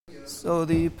So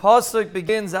the pasuk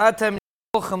begins Atem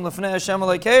Nilchem Lefnei Hashem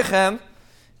Elokeichem,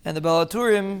 and the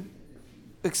Balaturim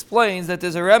explains that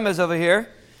there's a remez over here.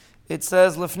 It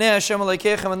says Lefnei Hashem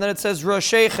Elokeichem, and then it says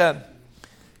Rosheichem,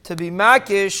 to be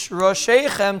makish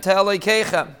Rosheichem to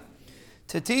Elokeichem,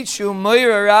 to teach you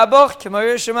Moira Rabach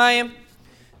Kemoira Shemayim,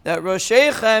 that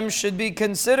Rosheichem should be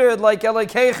considered like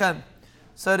Elokeichem,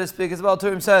 so to speak, as the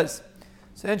Balaturim says.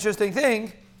 It's an interesting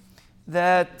thing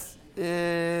that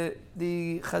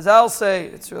the Chazal say,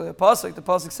 it's really a pasuk. The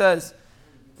pasuk says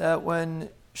that when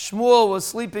Shmuel was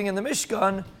sleeping in the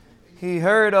Mishkan, he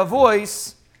heard a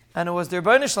voice, and it was the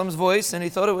Rebbi Shalom's voice, and he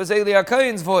thought it was Eli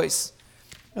HaKohen's voice.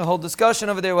 A whole discussion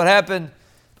over there, what happened.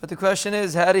 But the question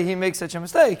is, how did he make such a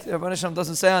mistake? The Rebbi Shalom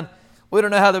doesn't sound, we don't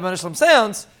know how the Rebbi Shalom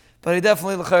sounds, but he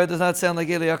definitely does not sound like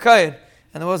Eli HaKohen,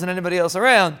 and there wasn't anybody else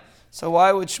around. So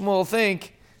why would Shmuel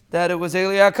think that it was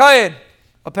Eli HaKohen?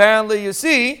 Apparently, you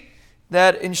see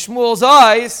that in Shmuel's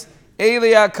eyes,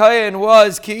 Eli HaKohen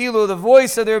was Ki'ilu, the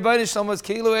voice of the Rebbi Shalom was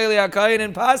Ki'ilu Eli HaKohen,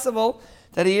 impossible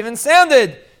that he even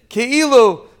sounded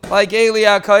Ki'ilu like Eli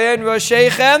HaKohen,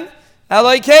 Rosheichem,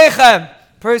 Elokeichem.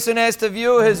 Person has to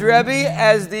view his Rebbi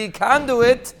as the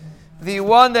conduit, the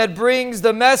one that brings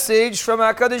the message from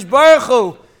HaKadosh Baruch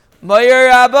Hu. Moyer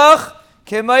Rabach,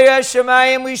 Kemoyer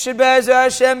Shemayim, we should Be'ezer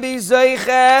Hashem be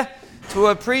Zoicheh, to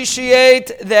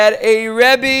appreciate that a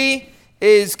Rebbe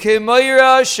is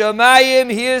Kemoira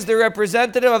Shamayim. He is the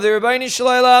representative of the Rebbeinu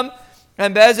Shalom,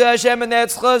 and Be'ezer Hashem, and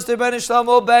that's chos the Rebbeinu Shalom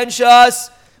will bench us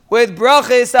with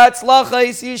brachis,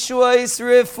 atzlachis, yishuais,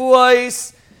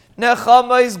 refuais,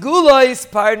 nechamais, gulois,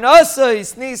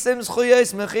 parnasais, nisim,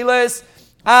 zchuyais, mechilas,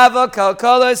 ava,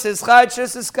 kalkalas,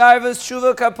 ischadshus, iskarvas,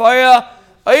 shuva, kapara,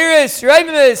 iris,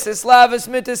 reimis, islavas,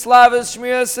 mitislavas,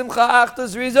 shmira, simcha,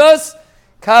 achtos, rizos,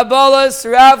 kabbalas,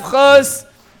 ravchos,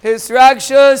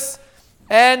 hisragshus,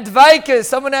 and Dvaikas.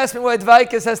 Someone asked me why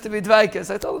Dvaikas has to be Dvaikas.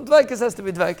 I told him Dvaikas has to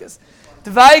be Dvaikas.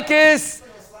 Dvaikas.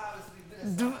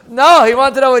 No, he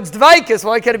wanted to know it's Dvaikas.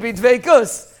 Why can't it be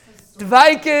Dvaikus?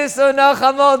 Dvaikas, O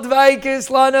Nachamo, Dvaikas,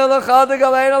 Lanu, Lachal,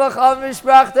 Degalenu, Lachal,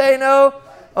 Mishprachteinu,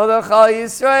 O Lachal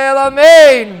Yisrael.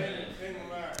 Amen.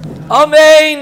 Amen.